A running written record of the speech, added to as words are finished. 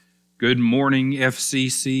Good morning,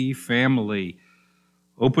 FCC family.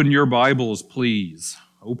 Open your Bibles, please.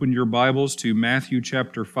 Open your Bibles to Matthew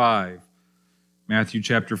chapter 5. Matthew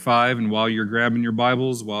chapter 5, and while you're grabbing your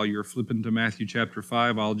Bibles, while you're flipping to Matthew chapter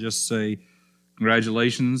 5, I'll just say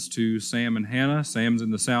congratulations to Sam and Hannah. Sam's in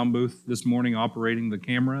the sound booth this morning operating the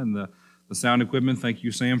camera and the sound equipment. Thank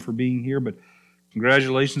you, Sam, for being here. But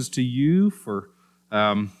congratulations to you for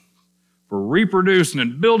reproducing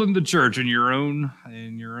and building the church in your own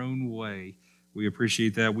way. We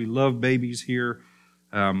appreciate that. We love babies here.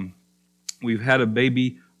 We've had a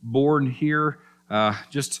baby born here I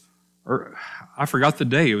forgot the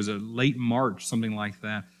day. It was a late March, something like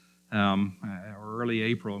that, or early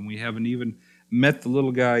April, and we haven't even met the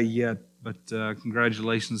little guy yet. But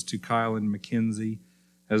congratulations to Kyle and Mackenzie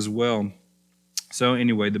as well. So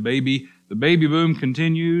anyway, the baby boom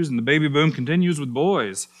continues, and the baby boom continues with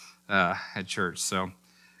boys at church. So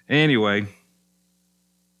anyway,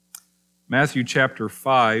 Matthew chapter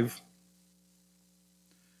 5.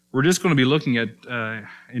 We're just going to be looking at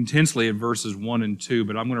intensely at verses 1 and 2,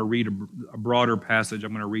 but I'm going to read a broader passage.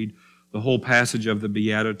 I'm going to read the whole passage of the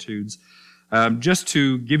Beatitudes. Just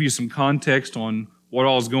to give you some context on what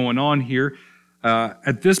all is going on here,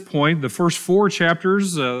 at this point, the first 4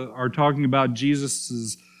 chapters are talking about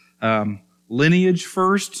Jesus' lineage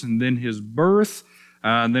first, and then his birth,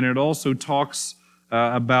 and then it also talks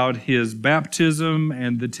about his baptism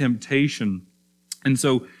and the temptation. And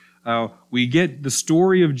so we get the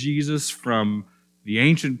story of Jesus from the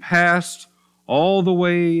ancient past all the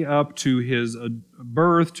way up to his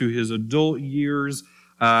birth, to his adult years,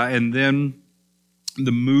 and then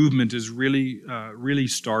the movement is really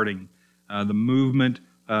starting. The movement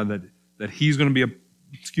that he's going to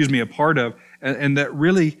be a part of, and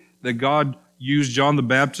that God used John the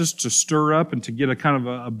Baptist to stir up and to get a kind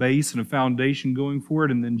of a base and a foundation going for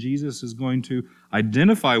it, and then Jesus is going to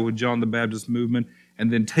identify with John the Baptist movement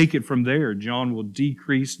and then take it from there. John will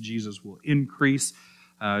decrease, Jesus will increase.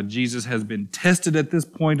 Jesus has been tested at this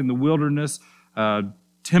point in the wilderness,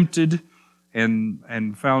 tempted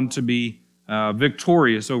and found to be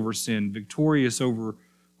victorious over sin, victorious over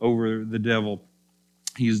the devil.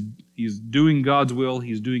 He's doing God's will,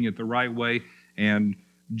 he's doing it the right way, and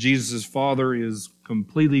Jesus' Father is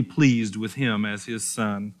completely pleased with him as his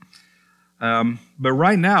son. But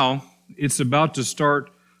right now, it's about to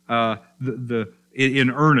start in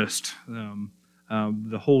earnest,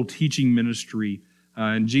 the whole teaching ministry.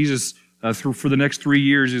 And Jesus, for the next 3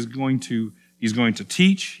 years, he's going to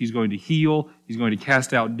teach, he's going to heal, he's going to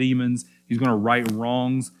cast out demons, he's going to right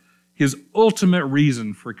wrongs. His ultimate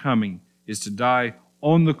reason for coming is to die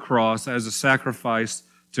on the cross as a sacrifice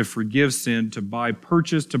to forgive sin, to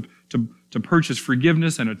purchase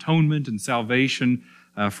forgiveness and atonement and salvation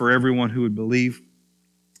for everyone who would believe.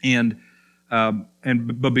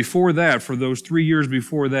 But before that, for those 3 years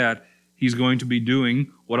before that, he's going to be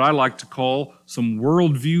doing what I like to call some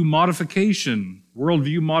worldview modification.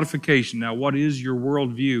 Worldview modification. Now, what is your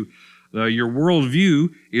worldview? Your worldview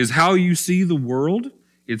is how you see the world.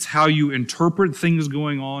 It's how you interpret things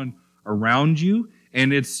going on around you.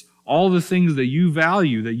 And it's all the things that you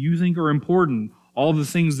value, that you think are important, all the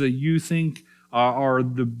things that you think are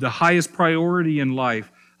the highest priority in life,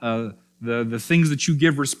 the things that you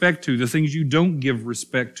give respect to, the things you don't give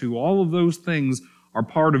respect to, all of those things are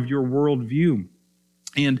part of your worldview.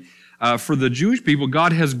 And for the Jewish people,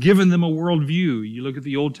 God has given them a worldview. You look at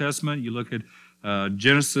the Old Testament, you look at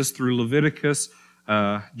Genesis through Leviticus,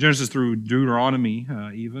 Genesis through Deuteronomy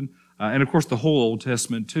even, and of course the whole Old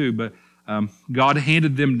Testament too, but God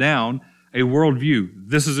handed them down a worldview.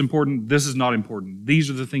 This is important, this is not important. These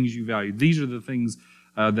are the things you value. These are the things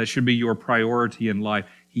that should be your priority in life.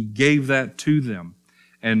 He gave that to them.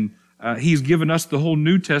 And he's given us the whole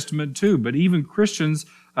New Testament too. But even Christians,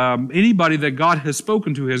 anybody that God has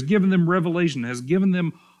spoken to, has given them revelation, has given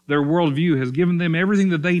them their worldview, has given them everything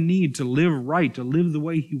that they need to live right, to live the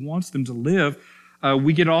way he wants them to live,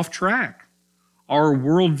 we get off track. Our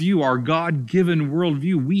worldview, our God-given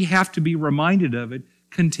worldview, we have to be reminded of it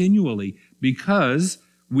continually because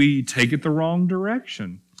we take it the wrong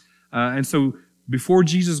direction. And so before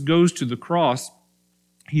Jesus goes to the cross,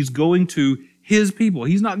 he's going to his people.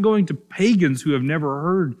 He's not going to pagans who have never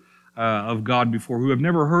heard of God before, who have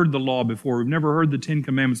never heard the law before, who've never heard the 10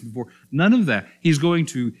 Commandments before. None of that. He's going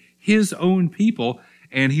to his own people,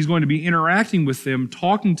 and he's going to be interacting with them,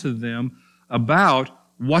 talking to them about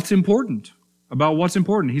what's important.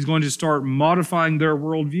 He's going to start modifying their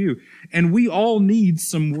worldview. And we all need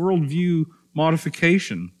some worldview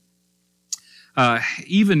modification.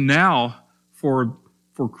 Even now, for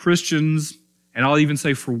Christians, and I'll even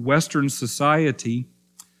say for Western society,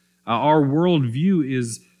 our worldview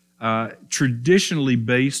is traditionally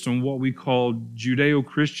based on what we call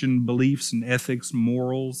Judeo-Christian beliefs and ethics,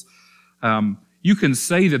 morals. You can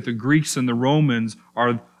say that the Greeks and the Romans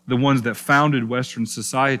are the ones that founded Western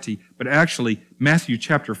society, but actually Matthew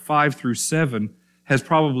chapter 5 through 7 has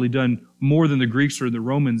probably done more than the Greeks or the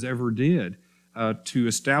Romans ever did to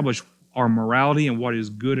establish our morality and what is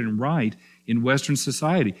good and right in Western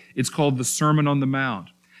society. It's called the Sermon on the Mount.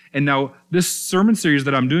 And now this sermon series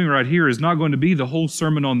that I'm doing right here is not going to be the whole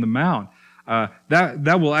Sermon on the Mount.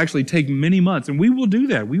 That will actually take many months, and we will do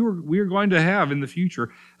that. We are going to have in the future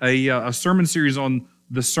a sermon series on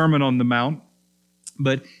the Sermon on the Mount.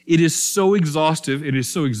 But it is so exhaustive, it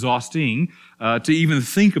is so exhausting to even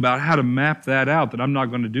think about how to map that out that I'm not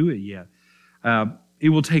going to do it yet. It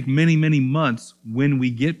will take many, many months when we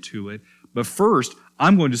get to it. But first,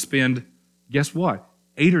 I'm going to spend, guess what,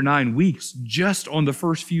 8 or 9 weeks just on the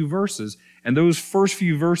first few verses. And those first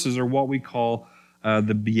few verses are what we call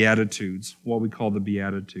the Beatitudes, And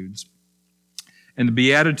the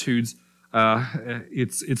Beatitudes,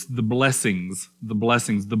 it's the blessings, the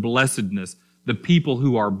blessedness, the people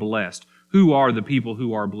who are blessed. Who are the people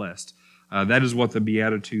who are blessed? That is what the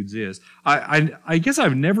Beatitudes is. I guess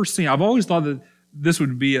I've always thought that this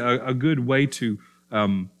would be a good way to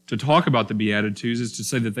talk about the Beatitudes, is to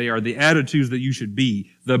say that they are the attitudes that you should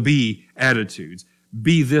be, the Beatitudes.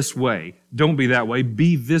 Be this way. Don't be that way.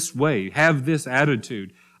 Be this way. Have this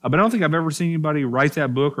attitude. But I don't think I've ever seen anybody write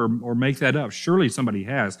that book or make that up. Surely somebody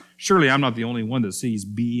has. Surely I'm not the only one that sees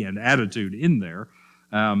be and attitude in there.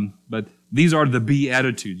 But these are the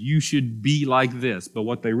Beatitudes. You should be like this. But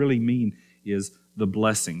what they really mean is the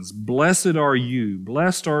blessings. Blessed are you.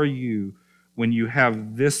 Blessed are you when you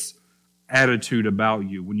have this attitude about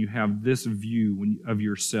you, when you have this view of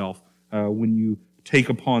yourself, when you take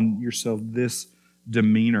upon yourself this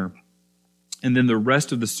demeanor. And then the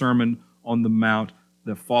rest of the Sermon on the Mount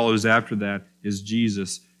that follows after that is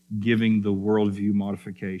Jesus giving the worldview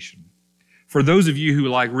modification. For those of you who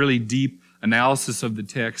like really deep analysis of the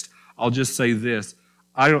text, I'll just say this.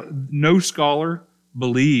 No scholar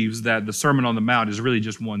believes that the Sermon on the Mount is really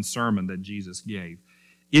just one sermon that Jesus gave.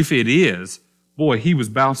 If it is, boy, he was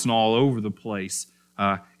bouncing all over the place.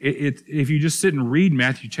 If you just sit and read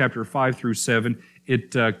Matthew chapter 5 through 7,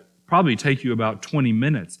 it probably take you about 20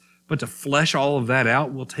 minutes. But to flesh all of that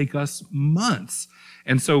out will take us months.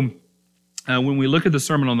 And so when we look at the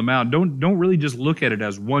Sermon on the Mount, don't really just look at it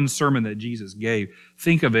as one sermon that Jesus gave.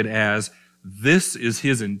 Think of it as this is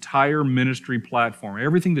his entire ministry platform.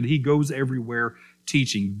 Everything that he goes everywhere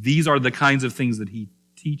teaching, these are the kinds of things that he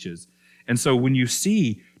teaches. And so when you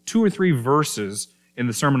see 2 or 3 verses in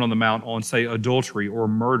the Sermon on the Mount on, say, adultery or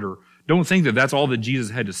murder, don't think that that's all that Jesus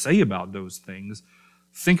had to say about those things.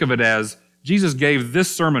 Think of it as Jesus gave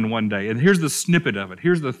this sermon one day, and here's the snippet of it.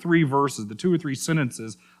 Here's the 3 verses, the 2 or 3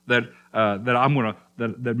 sentences that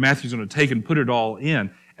Matthew's going to take and put it all in.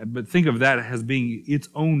 But think of that as being its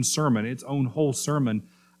own sermon, its own whole sermon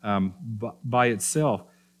by itself.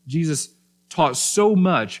 Jesus taught so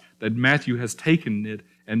much that Matthew has taken it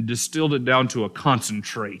and distilled it down to a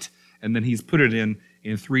concentrate, and then he's put it in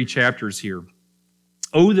 3 chapters here.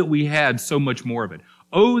 Oh, that we had so much more of it.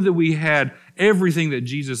 Oh, that we had everything that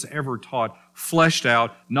Jesus ever taught fleshed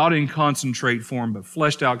out, not in concentrate form, but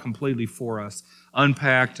fleshed out completely for us,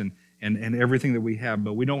 unpacked and everything that we have.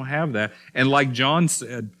 But we don't have that. And like John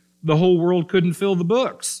said, the whole world couldn't fill the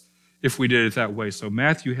books if we did it that way. So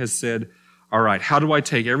Matthew has said, all right, how do I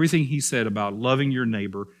take everything he said about loving your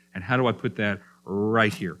neighbor, and how do I put that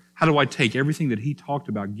right here? How do I take everything that he talked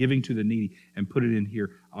about giving to the needy and put it in here?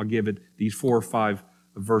 I'll give it these 4 or 5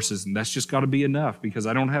 verses, and that's just got to be enough, because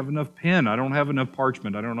I don't have enough pen, I don't have enough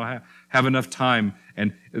parchment, I don't have enough time,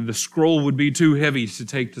 and the scroll would be too heavy to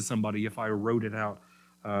take to somebody if I wrote out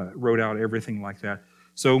everything like that.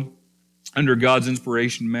 So, under God's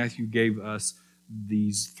inspiration, Matthew gave us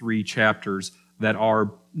these 3 chapters that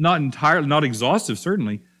are not exhaustive,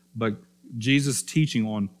 certainly, but Jesus' teaching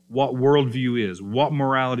on what worldview is, what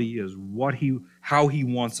morality is, how he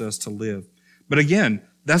wants us to live. But again,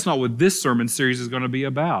 that's not what this sermon series is going to be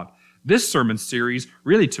about. This sermon series,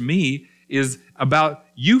 really to me, is about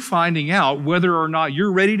you finding out whether or not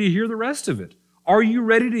you're ready to hear the rest of it. Are you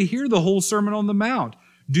ready to hear the whole Sermon on the Mount?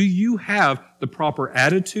 Do you have the proper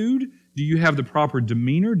attitude? Do you have the proper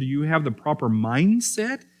demeanor? Do you have the proper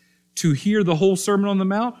mindset to hear the whole Sermon on the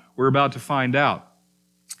Mount? We're about to find out.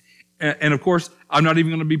 And of course, I'm not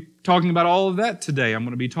even going to be talking about all of that today. I'm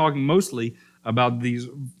going to be talking mostly about these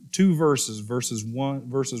 2 verses, verses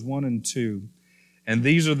 1 and 2. And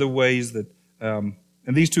these are the ways that, and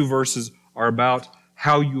these 2 verses are about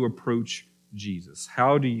how you approach Jesus.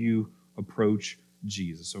 How do you approach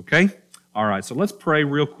Jesus, okay? All right, so let's pray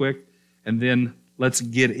real quick, and then let's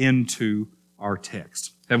get into our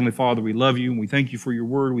text. Heavenly Father, we love you, and we thank you for your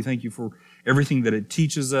word. We thank you for everything that it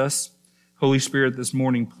teaches us. Holy Spirit, this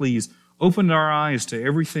morning, please open our eyes to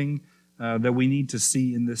everything that we need to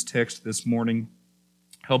see in this text this morning.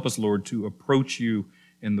 Help us, Lord, to approach you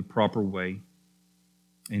in the proper way.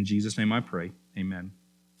 In Jesus' name I pray. Amen.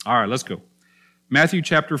 All right, let's go. Matthew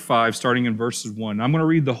chapter 5, starting in verses 1. I'm going to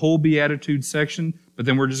read the whole Beatitudes section, but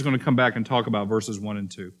then we're just going to come back and talk about verses 1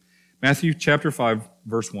 and 2. Matthew chapter 5,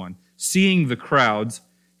 verse 1. Seeing the crowds,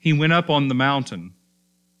 he went up on the mountain.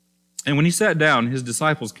 And when he sat down, his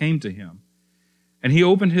disciples came to him. And he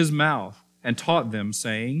opened his mouth and taught them,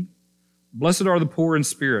 saying, Blessed are the poor in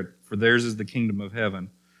spirit, for theirs is the kingdom of heaven.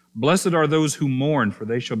 Blessed are those who mourn, for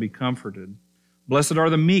they shall be comforted. Blessed are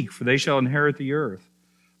the meek, for they shall inherit the earth.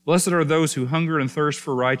 Blessed are those who hunger and thirst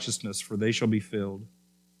for righteousness, for they shall be filled.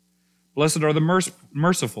 Blessed are the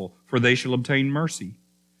merciful, for they shall obtain mercy.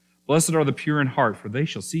 Blessed are the pure in heart, for they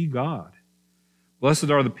shall see God. Blessed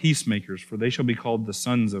are the peacemakers, for they shall be called the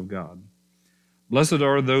sons of God. Blessed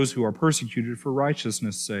are those who are persecuted for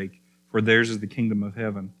righteousness' sake, for theirs is the kingdom of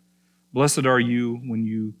heaven. Blessed are you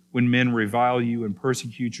when men revile you and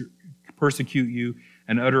persecute you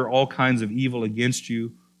and utter all kinds of evil against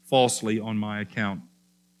you falsely on my account.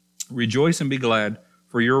 Rejoice and be glad,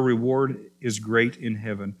 for your reward is great in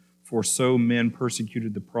heaven, for so men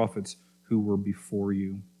persecuted the prophets who were before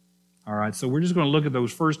you. All right, so we're just going to look at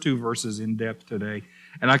those first two verses in depth today,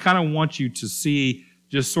 and I kind of want you to see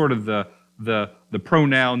just sort of the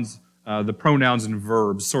pronouns and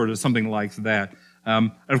verbs, sort of something like that.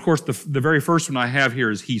 And of course, the very first one I have here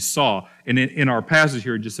is he saw, and in our passage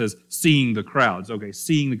here it just says seeing the crowds. Okay,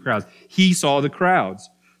 seeing the crowds. He saw the crowds.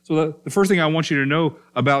 So the first thing I want you to know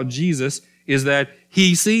about Jesus is that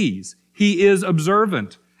he sees. He is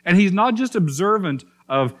observant. And he's not just observant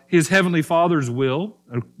of his heavenly Father's will,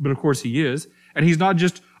 but of course he is. And he's not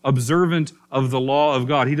just observant of the law of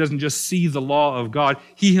God. He doesn't just see the law of God.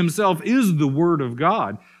 He himself is the Word of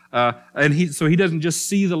God. So he doesn't just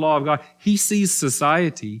see the law of God. He sees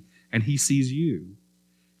society and he sees you.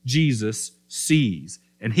 Jesus sees.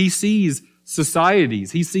 And he sees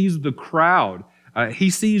societies. He sees the crowd. He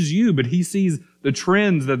sees you, but he sees the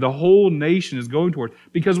trends that the whole nation is going toward.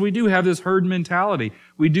 Because we do have this herd mentality.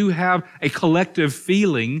 We do have a collective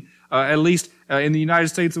feeling, at least in the United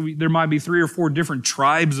States, there might be 3 or 4 different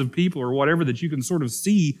tribes of people or whatever that you can sort of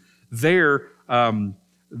see their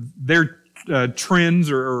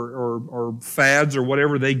trends or fads or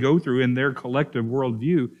whatever they go through in their collective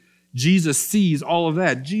worldview. Jesus sees all of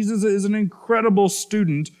that. Jesus is an incredible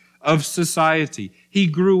student of society. He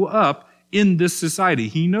grew up in this society.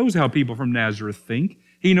 He knows how people from Nazareth think.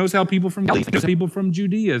 He knows how people from Galilee think, people from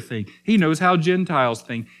Judea think. He knows how Gentiles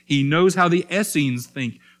think. He knows how the Essenes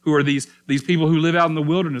think, who are these people who live out in the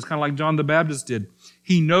wilderness, kind of like John the Baptist did.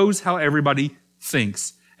 He knows how everybody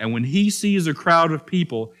thinks. And when he sees a crowd of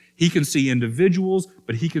people, he can see individuals,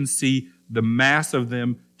 but he can see the mass of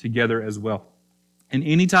them together as well. And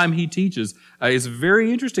anytime he teaches, it's very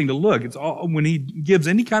interesting to look. It's all, when he gives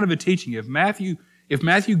any kind of a teaching, if Matthew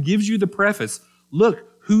gives you the preface, look,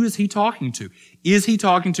 who is he talking to? Is he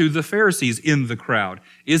talking to the Pharisees in the crowd?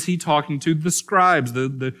 Is he talking to the scribes,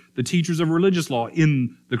 the teachers of religious law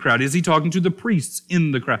in the crowd? Is he talking to the priests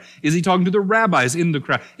in the crowd? Is he talking to the rabbis in the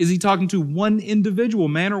crowd? Is he talking to one individual,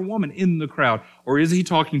 man or woman, in the crowd? Or is he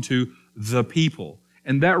talking to the people?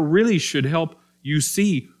 And that really should help you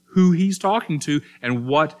see who he's talking to and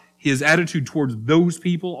what his attitude towards those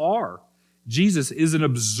people are. Jesus is an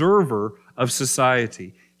observer of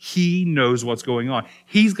society. He knows what's going on.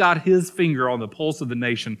 He's got his finger on the pulse of the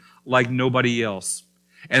nation like nobody else.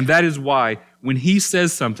 And that is why when he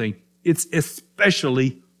says something, it's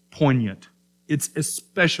especially poignant. It's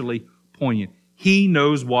especially poignant. He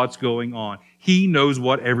knows what's going on. He knows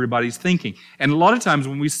what everybody's thinking. And a lot of times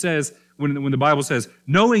when the Bible says,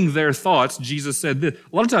 knowing their thoughts, Jesus said this.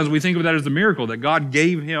 A lot of times we think of that as a miracle, that God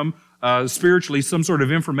gave him spiritually some sort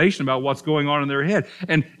of information about what's going on in their head.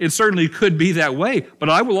 And it certainly could be that way. But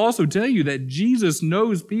I will also tell you that Jesus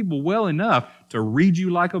knows people well enough to read you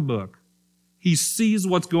like a book. He sees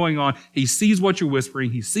what's going on. He sees what you're whispering.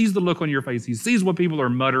 He sees the look on your face. He sees what people are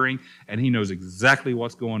muttering. And he knows exactly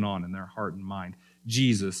what's going on in their heart and mind.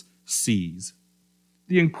 Jesus sees.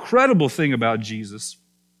 The incredible thing about Jesus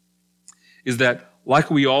is that, like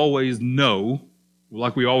we always know,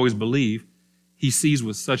 like we always believe, he sees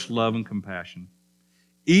with such love and compassion.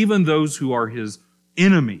 Even those who are his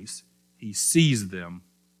enemies, he sees them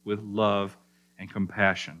with love and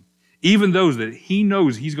compassion. Even those that he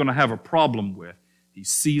knows he's going to have a problem with, he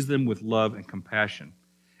sees them with love and compassion.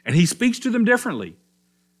 And he speaks to them differently.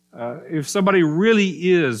 if somebody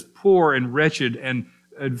really is poor and wretched and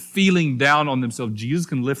feeling down on themselves, Jesus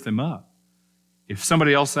can lift them up. If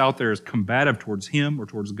somebody else out there is combative towards him or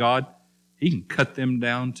towards God, he can cut them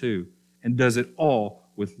down too, and does it all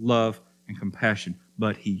with love and compassion.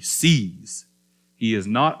 But he sees. He is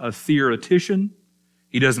not a theoretician.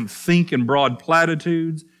 He doesn't think in broad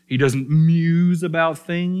platitudes. He doesn't muse about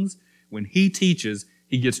things. When he teaches,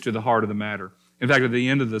 he gets to the heart of the matter. In fact, at the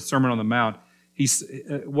end of the Sermon on the Mount,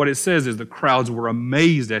 what it says is the crowds were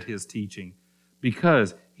amazed at his teaching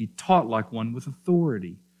because he taught like one with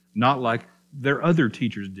authority, not like their other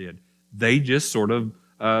teachers did. They just sort of,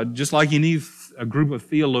 just like a group of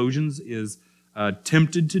theologians is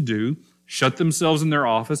tempted to do, shut themselves in their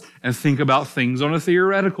office and think about things on a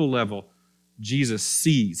theoretical level. Jesus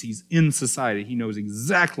sees. He's in society. He knows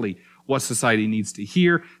exactly what society needs to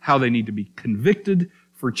hear, how they need to be convicted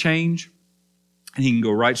for change, and he can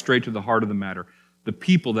go right straight to the heart of the matter. The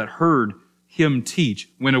people that heard him teach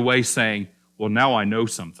went away saying, well, now I know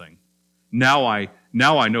something. Now I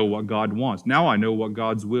know what God wants. Now I know what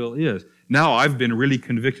God's will is. Now I've been really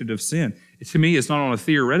convicted of sin. To me, it's not on a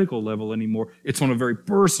theoretical level anymore. It's on a very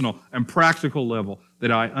personal and practical level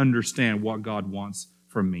that I understand what God wants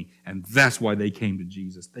from me. And that's why they came to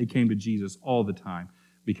Jesus. They came to Jesus all the time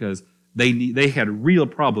because they had real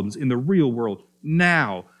problems in the real world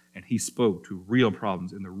now. And he spoke to real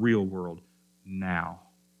problems in the real world now.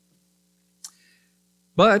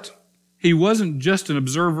 But he wasn't just an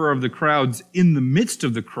observer of the crowds in the midst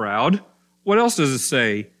of the crowd. What else does it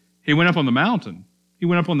say? He went up on the mountain. He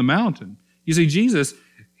went up on the mountain. You see, Jesus,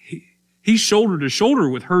 he's shoulder to shoulder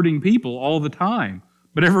with hurting people all the time.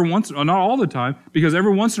 But not all the time, because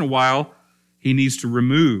every once in a while, he needs to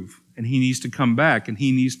remove, and he needs to come back, and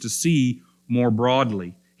he needs to see more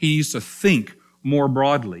broadly. He needs to think more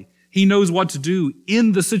broadly. He knows what to do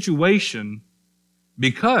in the situation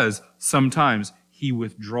because sometimes he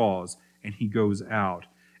withdraws and he goes out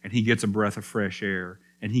and he gets a breath of fresh air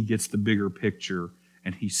and he gets the bigger picture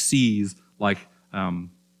and he sees like an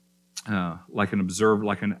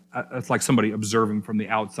observer, it's like somebody observing from the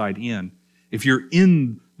outside in. If you're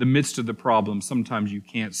in the midst of the problem, sometimes you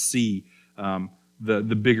can't see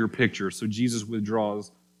the bigger picture. So Jesus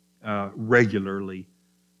withdraws regularly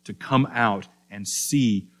to come out and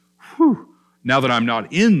see, now that I'm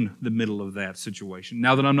not in the middle of that situation,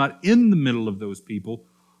 now that I'm not in the middle of those people,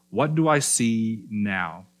 what do I see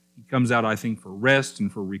now? He comes out, I think, for rest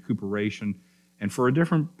and for recuperation and for a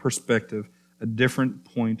different perspective, a different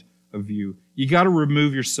point of view. You got to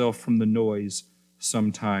remove yourself from the noise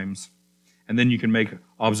sometimes, and then you can make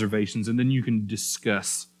observations, and then you can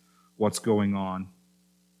discuss what's going on.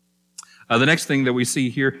 The next thing that we see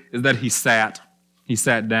here is that he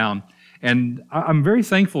sat down. And I'm very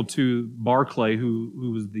thankful to Barclay,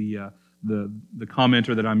 who was the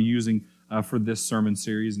commenter that I'm using for this sermon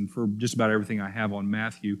series and for just about everything I have on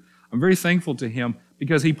Matthew. I'm very thankful to him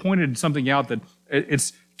because he pointed something out that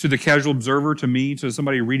it's to the casual observer, to me, to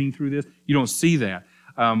somebody reading through this, you don't see that.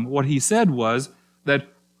 What he said was that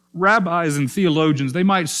rabbis and theologians, they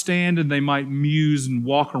might stand and they might muse and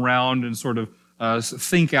walk around and sort of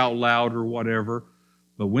think out loud or whatever,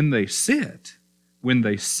 but when they sit,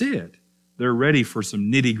 they're ready for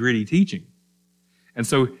some nitty-gritty teaching. And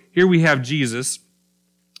so here we have Jesus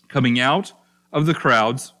coming out of the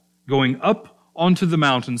crowds, going up onto the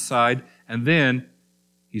mountainside, and then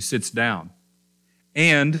he sits down.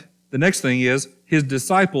 And the next thing is his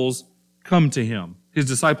disciples come to him. His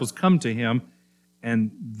disciples come to him,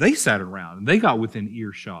 and they sat around, and they got within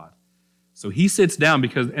earshot. So he sits down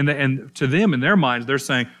because, and to them, in their minds, they're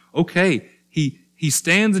saying, okay, he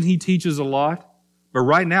stands and he teaches a lot, but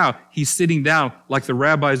right now, he's sitting down like the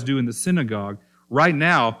rabbis do in the synagogue. Right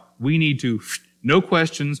now, we need to, no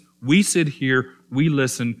questions, we sit here, we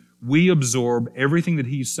listen, we absorb everything that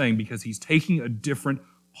he's saying because he's taking a different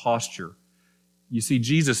posture. You see,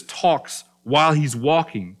 Jesus talks while he's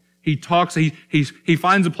walking. He talks, he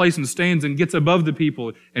finds a place and stands and gets above the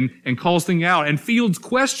people and calls things out and fields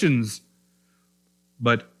questions.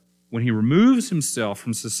 But when he removes himself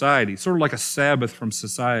from society, sort of like a Sabbath from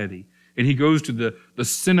society, and he goes to the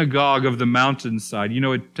synagogue of the mountainside. You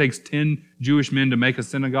know, it takes 10 Jewish men to make a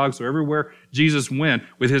synagogue, so everywhere Jesus went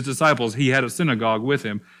with his disciples, he had a synagogue with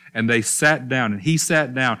him, and they sat down, and he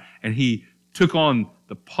sat down, and he took on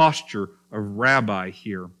the posture of rabbi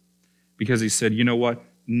here, because he said, you know what,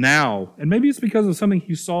 now, and maybe it's because of something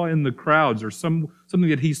he saw in the crowds, or something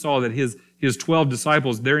that he saw that his 12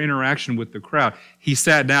 disciples, their interaction with the crowd, he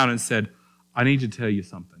sat down and said, I need to tell you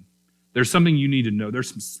something. There's something you need to know. There's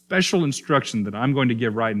some special instruction that I'm going to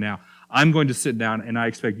give right now. I'm going to sit down, and I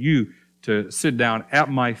expect you to sit down at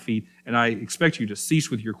my feet and and I expect you to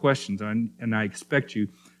cease with your questions, and I expect you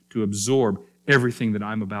to absorb everything that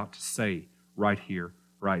I'm about to say right here,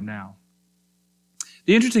 right now.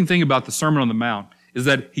 The interesting thing about the Sermon on the Mount is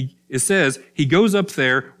that it says he goes up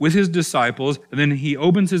there with his disciples, and then he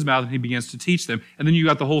opens his mouth and he begins to teach them, and then you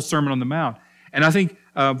got the whole Sermon on the Mount. And I think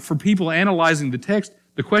for people analyzing the text,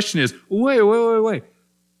 the question is, wait.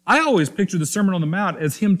 I always picture the Sermon on the Mount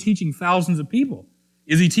as him teaching thousands of people.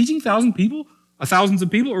 Is he teaching thousands of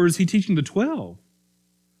people, or is he teaching the 12?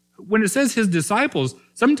 When it says his disciples,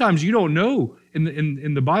 sometimes you don't know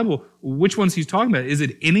in the Bible which ones he's talking about. Is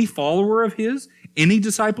it any follower of his, any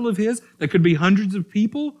disciple of his? That could be hundreds of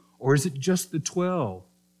people, or is it just the 12?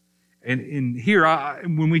 And in here,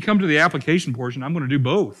 when we come to the application portion, I'm going to do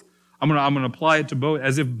both. I'm going to apply it to both,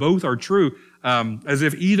 as if both are true, as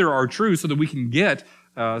if either are true, so that we can get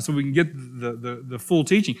the full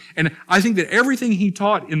teaching. And I think that everything he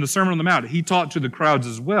taught in the Sermon on the Mount, he taught to the crowds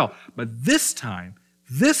as well. But this time,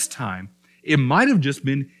 it might have just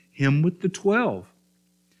been him with the 12.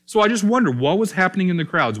 So I just wonder, what was happening in the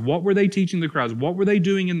crowds? What were they teaching the crowds? What were they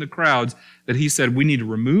doing in the crowds that he said, we need to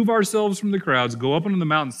remove ourselves from the crowds, go up on the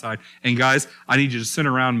mountainside, and guys, I need you to sit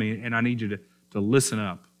around me, and I need you to listen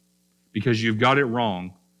up, because you've got it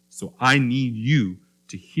wrong. So I need you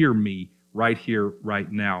to hear me right here,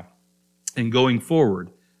 right now. And going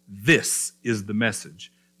forward, this is the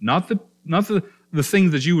message. Not the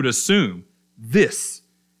things that you would assume. This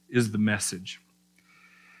is the message.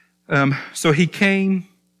 So he came,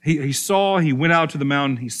 he saw, he went out to the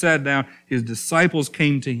mountain, he sat down, his disciples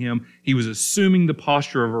came to him. He was assuming the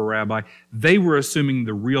posture of a rabbi. They were assuming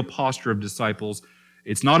the real posture of disciples.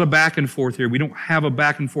 It's not a back and forth here. We don't have a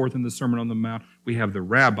back and forth in the Sermon on the Mount. We have the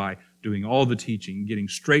rabbi doing all the teaching, getting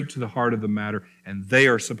straight to the heart of the matter, and they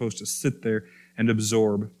are supposed to sit there and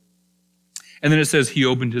absorb. And then it says he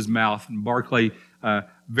opened his mouth, and Barclay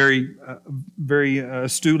very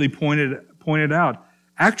astutely pointed out,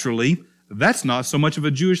 actually, that's not so much of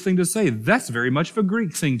a Jewish thing to say. That's very much of a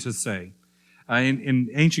Greek thing to say. In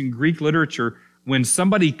ancient Greek literature, when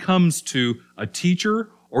somebody comes to a teacher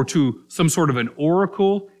or to some sort of an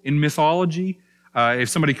oracle in mythology, if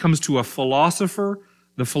somebody comes to a philosopher,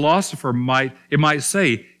 the philosopher might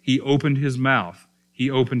say, he opened his mouth. He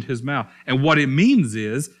opened his mouth. And what it means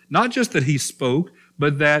is, not just that he spoke,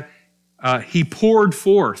 but that he poured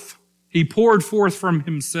forth. He poured forth from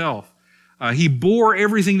himself. He bore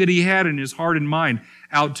everything that he had in his heart and mind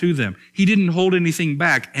out to them. He didn't hold anything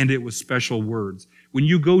back, and it was special words. When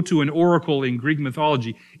you go to an oracle in Greek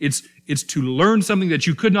mythology, it's to learn something that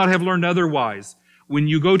you could not have learned otherwise. When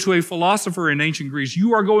you go to a philosopher in ancient Greece,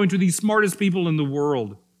 you are going to the smartest people in the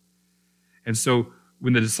world. And so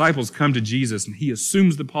when the disciples come to Jesus and he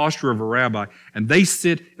assumes the posture of a rabbi, and they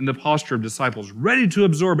sit in the posture of disciples, ready to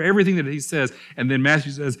absorb everything that he says, and then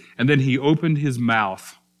Matthew says, and then he opened his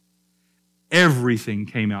mouth. Everything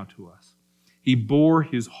came out to us. He bore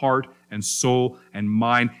his heart and soul and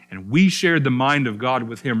mind, and we shared the mind of God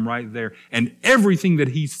with him right there. And everything that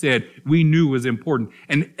he said we knew was important.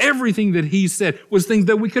 And everything that he said was things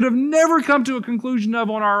that we could have never come to a conclusion of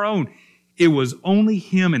on our own. It was only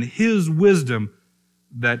him and his wisdom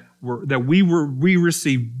that we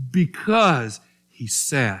received because he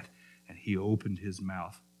sat and he opened his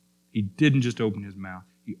mouth. He didn't just open his mouth.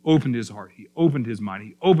 He opened his heart. He opened his mind.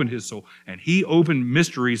 He opened his soul. And he opened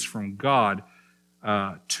mysteries from God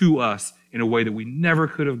to us in a way that we never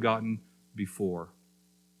could have gotten before.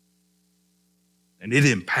 And it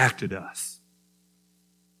impacted us.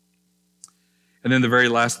 And then the very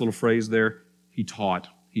last little phrase there, he taught.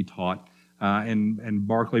 He taught. And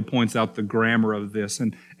Barclay points out the grammar of this.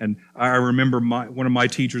 And I remember one of my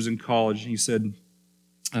teachers in college, he said,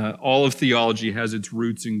 all of theology has its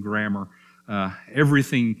roots in grammar.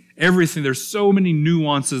 Everything, there's so many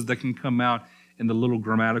nuances that can come out in the little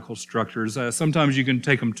grammatical structures. Sometimes you can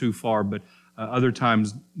take them too far, but other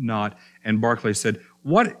times not. And Barclay said,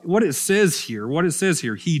 what it says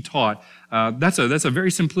here, he taught, that's a very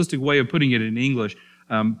simplistic way of putting it in English.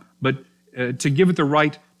 But to give it the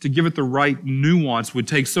right nuance would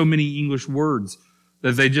take so many English words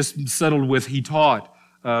that they just settled with he taught.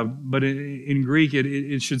 But in Greek,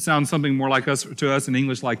 it should sound something more like to us in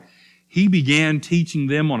English, like he began teaching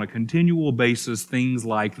them on a continual basis things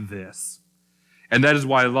like this. And that is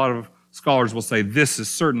why a lot of scholars will say this is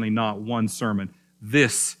certainly not one sermon.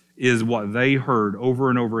 This is what they heard over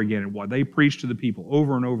and over again and what they preached to the people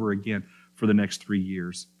over and over again for the next 3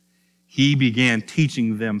 years. He began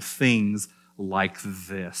teaching them things like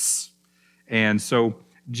this. And so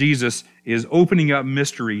Jesus is opening up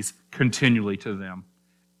mysteries continually to them.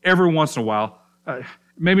 Every once in a while,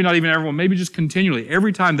 maybe not even everyone, maybe just continually.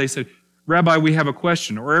 Every time they said, Rabbi, we have a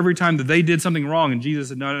question. Or every time that they did something wrong and Jesus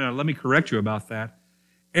said, no, let me correct you about that.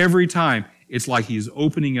 Every time, it's like he's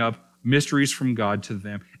opening up mysteries from God to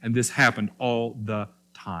them. And this happened all the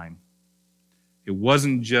time. It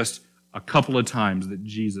wasn't just a couple of times that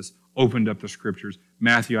Jesus opened up the Scriptures.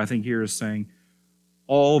 Matthew, I think here is saying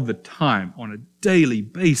all the time, on a daily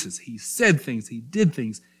basis, he said things, he did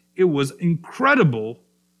things. It was incredible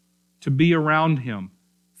to be around him.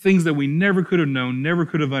 Things that we never could have known, never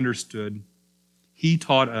could have understood. He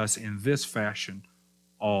taught us in this fashion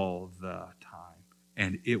all the time.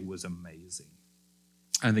 And it was amazing.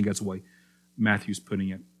 I think that's the way Matthew's putting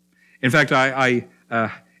it. In fact,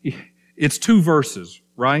 it's 2 verses,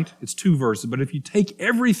 right? It's 2 verses. But if you take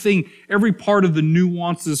everything, every part of the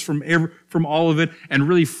nuances from all of it and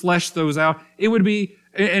really flesh those out, it would be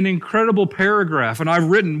an incredible paragraph. And I've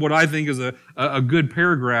written what I think is a good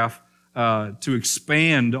paragraph to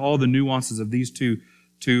expand all the nuances of these two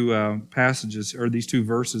passages, or these 2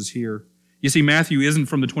 verses here. You see, Matthew isn't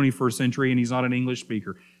from the 21st century, and he's not an English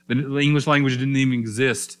speaker. The English language didn't even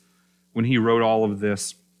exist when he wrote all of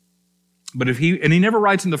this. But he never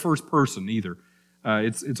writes in the first person either.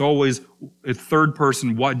 It's always a third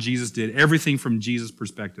person, what Jesus did, everything from Jesus'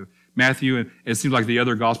 perspective. Matthew, and it seems like the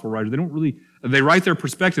other gospel writers, they write their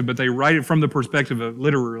perspective, but they write it from the perspective of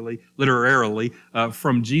literarily,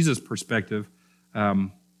 from Jesus' perspective.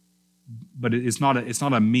 But it's not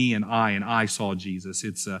a me and I saw Jesus.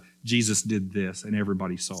 It's Jesus did this and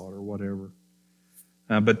everybody saw it, or whatever.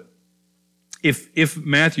 But if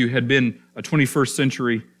Matthew had been a 21st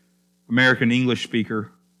century American English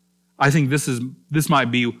speaker, I think this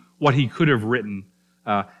might be what he could have written,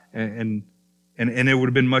 and it would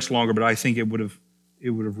have been much longer. But I think it would have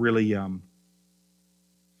really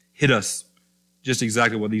hit us just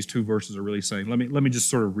exactly what these 2 verses are really saying. Let me just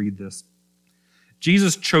sort of read this.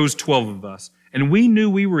 Jesus chose 12 of us, and we knew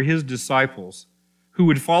we were his disciples who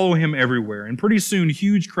would follow him everywhere. And pretty soon,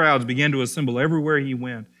 huge crowds began to assemble everywhere he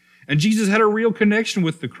went. And Jesus had a real connection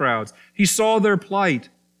with the crowds. He saw their plight.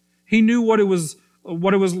 He knew what it was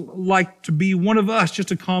like to be one of us,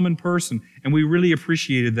 just a common person. And we really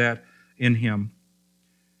appreciated that in him.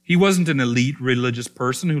 He wasn't an elite religious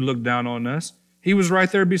person who looked down on us. He was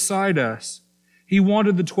right there beside us. He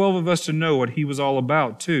wanted the 12 of us to know what he was all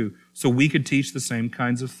about, too, so we could teach the same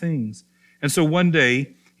kinds of things. And so one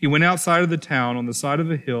day, he went outside of the town on the side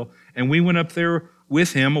of a hill, and we went up there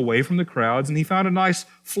with him away from the crowds, and he found a nice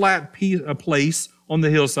flat place on the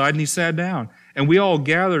hillside, and he sat down. And we all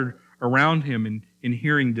gathered around him in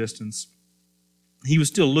hearing distance. He was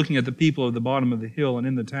still looking at the people at the bottom of the hill and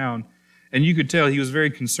in the town, and you could tell he was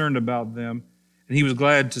very concerned about them, and he was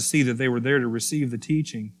glad to see that they were there to receive the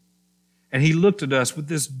teaching. And he looked at us with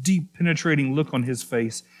this deep, penetrating look on his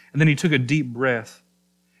face, and then he took a deep breath.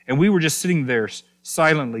 And we were just sitting there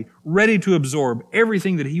silently, ready to absorb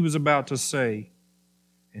everything that he was about to say.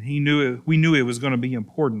 And we knew it was going to be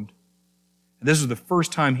important. And this was the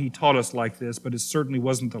first time he taught us like this, but it certainly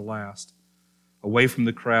wasn't the last. Away from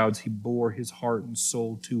the crowds, he bore his heart and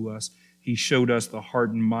soul to us. He showed us the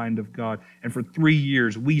heart and mind of God. And for 3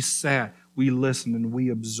 years, we sat, we listened, and we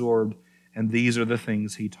absorbed. And these are the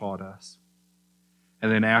things he taught us.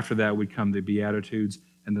 And then after that would come the Beatitudes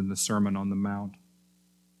and then the Sermon on the Mount.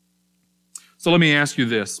 So let me ask you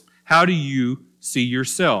this. How do you see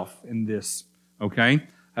yourself in this? Okay?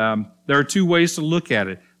 There are 2 ways to look at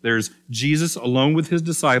it. There's Jesus alone with his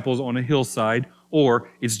disciples on a hillside, or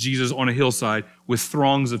it's Jesus on a hillside with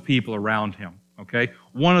throngs of people around him. Okay?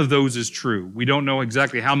 One of those is true. We don't know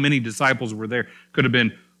exactly how many disciples were there. Could have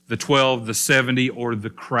been the 12, the 70, or the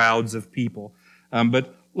crowds of people.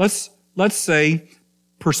 But let's say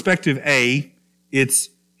perspective A, it's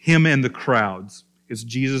him and the crowds. It's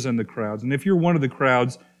Jesus and the crowds. And if you're one of the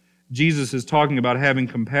crowds, Jesus is talking about having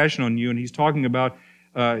compassion on you, and he's talking about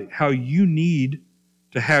how you need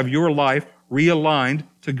to have your life realigned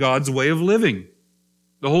to God's way of living.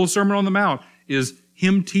 The whole Sermon on the Mount is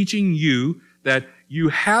him teaching you that you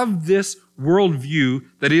have this worldview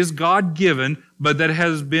that is God-given, but that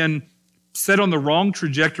has been set on the wrong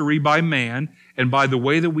trajectory by man and by the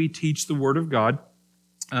way that we teach the Word of God.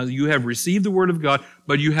 You have received the Word of God,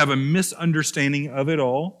 but you have a misunderstanding of it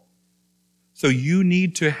all. So you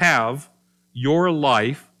need to have your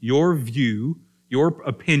life, your view, your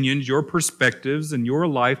opinions, your perspectives, and your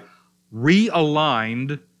life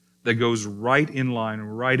realigned that goes right in line,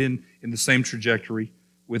 right in the same trajectory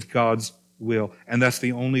with God's will. And that's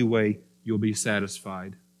the only way you'll be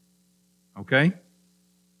satisfied. Okay?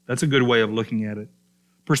 That's a good way of looking at it.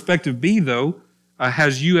 Perspective B, though,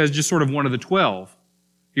 has you as just sort of one of the 12.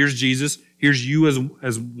 Here's Jesus. Here's you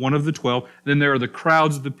as one of the 12. Then there are the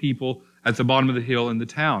crowds of the people at the bottom of the hill in the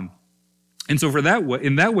town. And so for that way,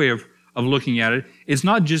 in that way of looking at it, it's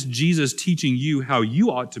not just Jesus teaching you how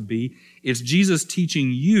you ought to be, it's Jesus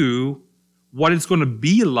teaching you what it's going to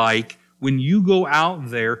be like when you go out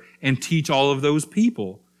there and teach all of those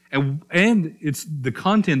people. And it's the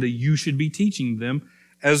content that you should be teaching them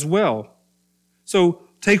as well. So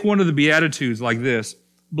take one of the Beatitudes like this.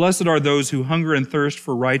 Blessed are those who hunger and thirst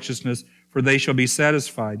for righteousness, for they shall be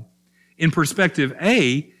satisfied. In perspective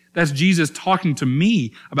A, that's Jesus talking to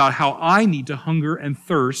me about how I need to hunger and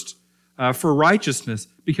thirst for righteousness,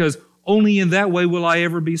 because only in that way will I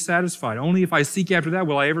ever be satisfied. Only if I seek after that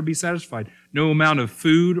will I ever be satisfied. No amount of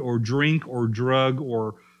food or drink or drug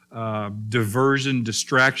or diversion,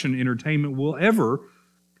 distraction, entertainment will ever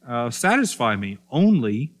satisfy me.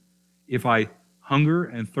 Only if I hunger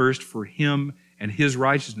and thirst for Him and His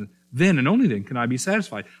righteousness, then and only then can I be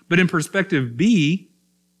satisfied. But in perspective B,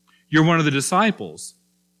 you're one of the disciples.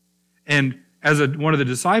 And as one of the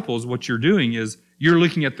disciples, what you're doing is you're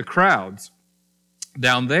looking at the crowds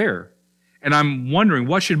down there. And I'm wondering,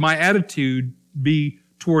 what should my attitude be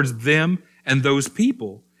towards them and those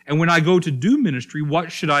people? And when I go to do ministry,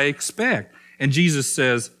 what should I expect? And Jesus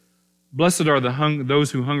says, blessed are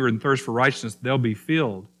those who hunger and thirst for righteousness, they'll be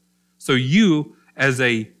filled. So you as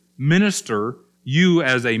a minister, you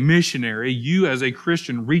as a missionary, you as a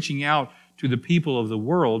Christian reaching out to the people of the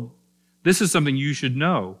world, this is something you should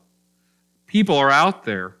know. People are out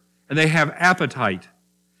there and they have appetite,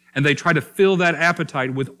 and they try to fill that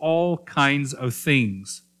appetite with all kinds of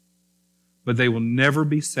things, but they will never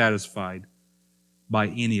be satisfied by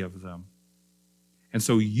any of them. And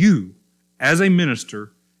so you, as a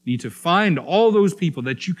minister, need to find all those people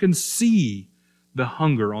that you can see the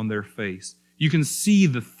hunger on their face. You can see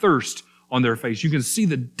the thirst on their face. You can see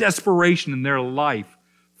the desperation in their life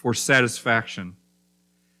for satisfaction.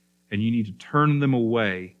 And you need to turn them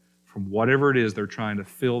away from whatever it is they're trying to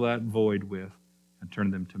fill that void with and turn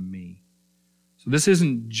them to me. So this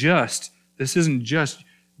isn't just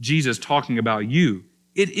Jesus talking about you.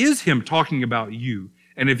 It is Him talking about you.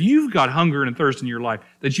 And if you've got hunger and thirst in your life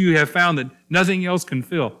that you have found that nothing else can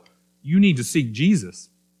fill, you need to seek Jesus.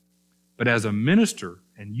 But as a minister,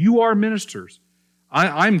 and you are ministers,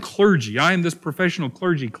 I'm clergy. I am this professional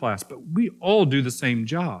clergy class, but we all do the same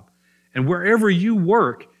job. And wherever you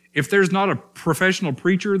work, if there's not a professional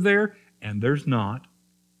preacher there, and there's not,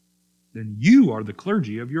 then you are the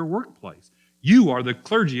clergy of your workplace. You are the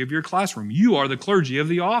clergy of your classroom. You are the clergy of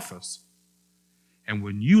the office. And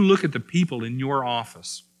when you look at the people in your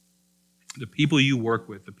office, the people you work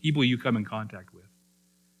with, the people you come in contact with,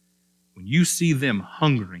 when you see them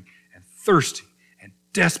hungering and thirsty and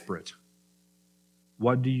desperate,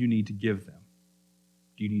 what do you need to give them?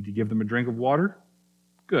 Do you need to give them a drink of water?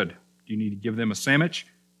 Good. Do you need to give them a sandwich?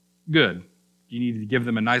 Good. Do you need to give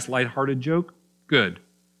them a nice lighthearted joke? Good.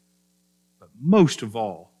 But most of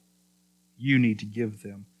all, you need to give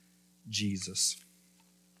them Jesus.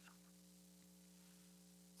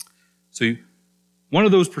 So one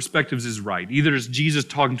of those perspectives is right. Either it's Jesus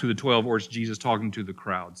talking to the 12 or it's Jesus talking to the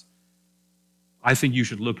crowds. I think you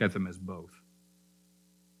should look at them as both.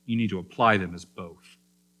 You need to apply them as both.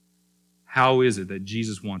 How is it that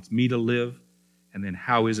Jesus wants me to live? And then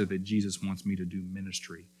how is it that Jesus wants me to do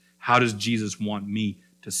ministry? How does Jesus want me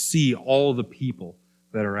to see all the people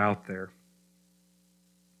that are out there?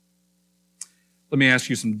 Let me ask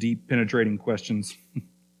you some deep, penetrating questions.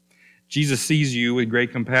 Jesus sees you with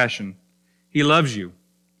great compassion. He loves you.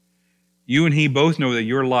 You and He both know that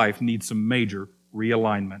your life needs some major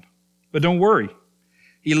realignment. But don't worry.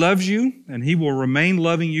 He loves you, and He will remain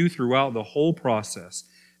loving you throughout the whole process.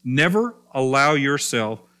 Never allow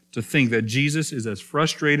yourself to think that Jesus is as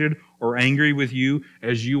frustrated or angry with you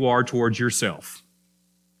as you are towards yourself.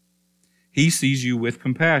 He sees you with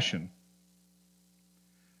compassion.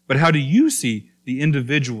 But how do you see the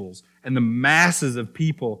individuals and the masses of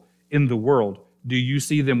people in the world? Do you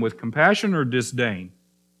see them with compassion or disdain?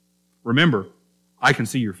 Remember, I can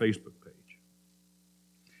see your Facebook page.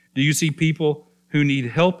 Do you see people who need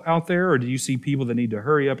help out there, or do you see people that need to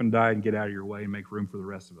hurry up and die and get out of your way and make room for the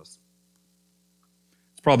rest of us?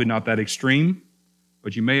 It's probably not that extreme,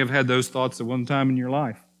 but you may have had those thoughts at one time in your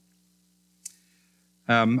life.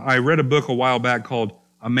 I read a book a while back called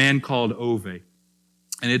A Man Called Ove,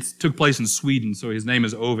 and it took place in Sweden, so his name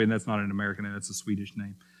is Ove, and that's not an American name, that's a Swedish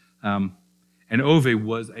name. And Ove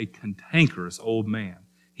was a cantankerous old man.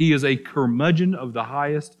 He is a curmudgeon of the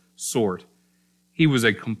highest sort. He was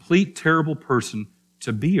a complete terrible person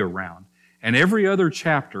to be around. And every other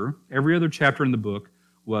chapter in the book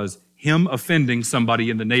was him offending somebody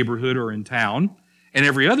in the neighborhood or in town. And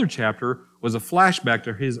every other chapter was a flashback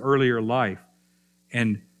to his earlier life.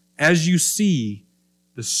 And as you see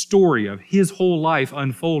the story of his whole life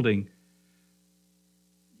unfolding,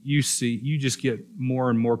 you just get more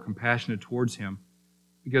and more compassionate towards him.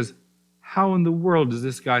 Because how in the world is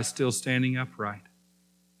this guy still standing upright?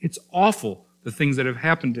 It's awful, the things that have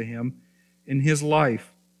happened to him in his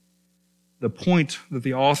life. The point that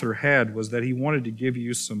the author had was that he wanted to give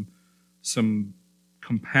you some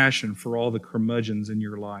compassion for all the curmudgeons in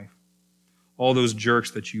your life, all those jerks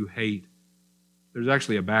that you hate. There's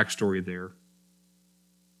actually a backstory there.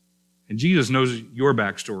 And Jesus knows your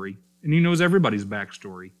backstory, and he knows everybody's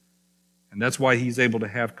backstory. And that's why he's able to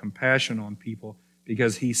have compassion on people,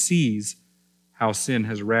 because he sees how sin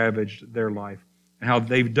has ravaged their life and how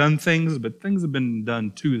they've done things, but things have been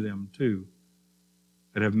done to them too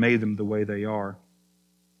that have made them the way they are.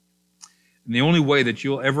 And the only way that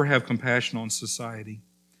you'll ever have compassion on society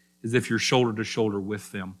is if you're shoulder to shoulder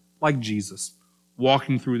with them, like Jesus,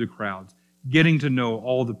 walking through the crowds, getting to know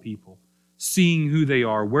all the people, seeing who they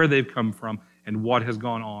are, where they've come from, and what has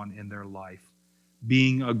gone on in their life.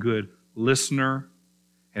 Being a good listener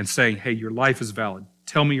and saying, hey, your life is valid.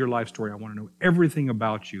 Tell me your life story. I want to know everything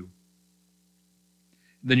about you.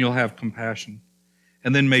 Then you'll have compassion.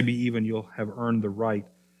 And then maybe even you'll have earned the right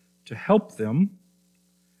to help them.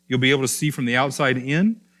 You'll be able to see from the outside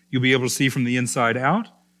in. You'll be able to see from the inside out.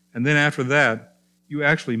 And then after that, you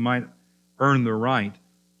actually might earn the right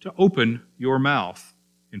to open your mouth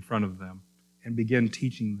in front of them and begin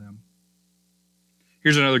teaching them.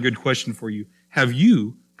 Here's another good question for you. Have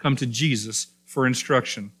you come to Jesus for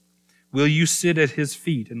instruction? Will you sit at his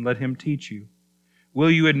feet and let him teach you? Will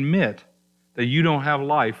you admit that you don't have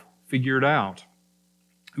life figured out?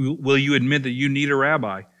 Will you admit that you need a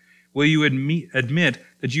rabbi? Will you admit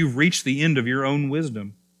that you've reached the end of your own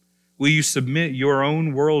wisdom? Will you submit your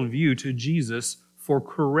own worldview to Jesus for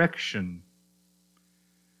correction?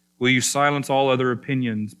 Will you silence all other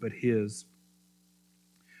opinions but his?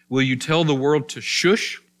 Will you tell the world to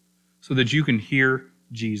shush so that you can hear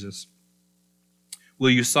Jesus? Will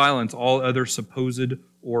you silence all other supposed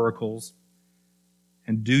oracles?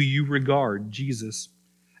 And do you regard Jesus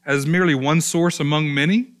as merely one source among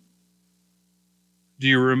many? Do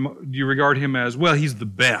you regard him as, well, he's the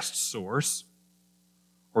best source?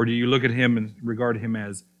 Or do you look at him and regard him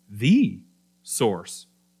as the source?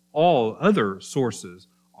 All other sources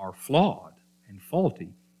are flawed and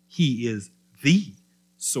faulty. He is the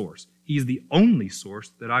source. He is the only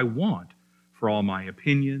source that I want for all my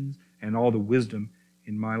opinions and all the wisdom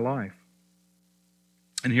in my life.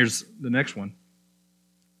 And here's the next one.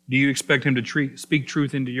 Do you expect him to speak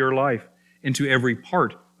truth into your life, into every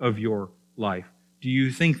part of your life? Do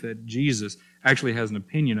you think that Jesus actually has an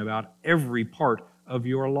opinion about every part of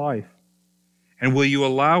your life? And will you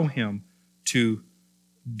allow him to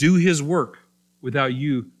do his work without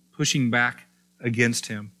you pushing back against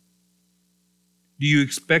him? Do you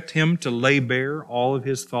expect him to lay bare all of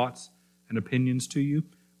his thoughts and opinions to you?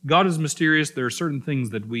 God is mysterious. There are certain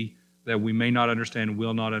things that we may not understand,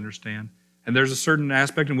 will not understand. And there's a certain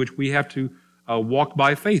aspect in which we have to walk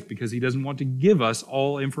by faith because he doesn't want to give us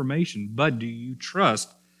all information. But do you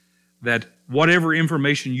trust that whatever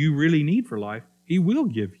information you really need for life, he will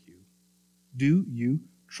give you? Do you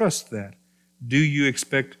trust that? Do you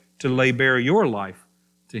expect to lay bare your life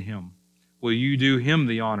to him? Will you do him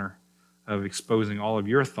the honor of exposing all of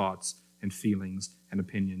your thoughts and feelings and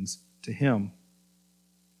opinions to him?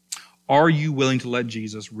 Are you willing to let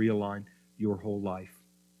Jesus realign your whole life?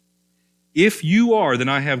 If you are, then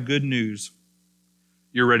I have good news.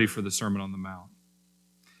 You're ready for the Sermon on the Mount.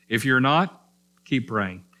 If you're not, keep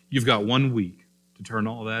praying. You've got 1 week to turn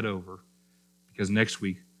all that over, because next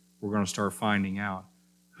week we're going to start finding out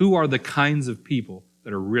who are the kinds of people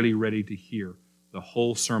that are really ready to hear the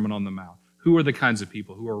whole Sermon on the Mount. Who are the kinds of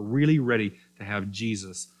people who are really ready to have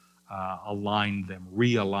Jesus align them,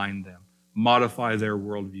 realign them, modify their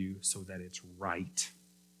worldview so that it's right.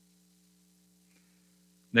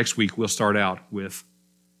 Next week, we'll start out with,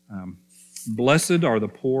 blessed are the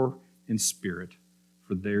poor in spirit,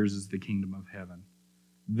 for theirs is the kingdom of heaven.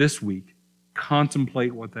 This week,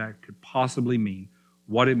 contemplate what that could possibly mean,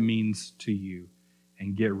 what it means to you,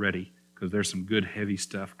 and get ready, because there's some good, heavy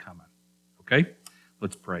stuff coming. Okay?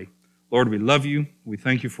 Let's pray. Lord, we love you. We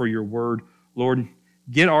thank you for your word. Lord,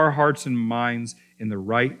 get our hearts and minds in the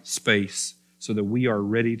right space so that we are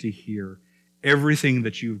ready to hear everything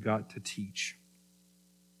that you've got to teach.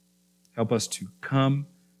 Help us to come,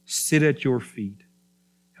 sit at your feet.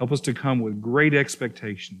 Help us to come with great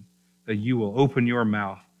expectation that you will open your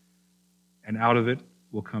mouth, and out of it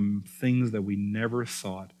will come things that we never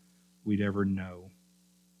thought we'd ever know.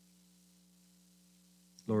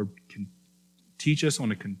 Lord, teach us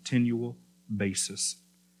on a continual basis.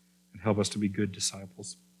 and help us to be good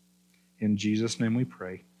disciples. In Jesus' name we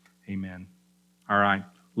pray. Amen. All right.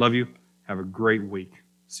 Love you. Have a great week.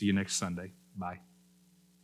 See you next Sunday. Bye.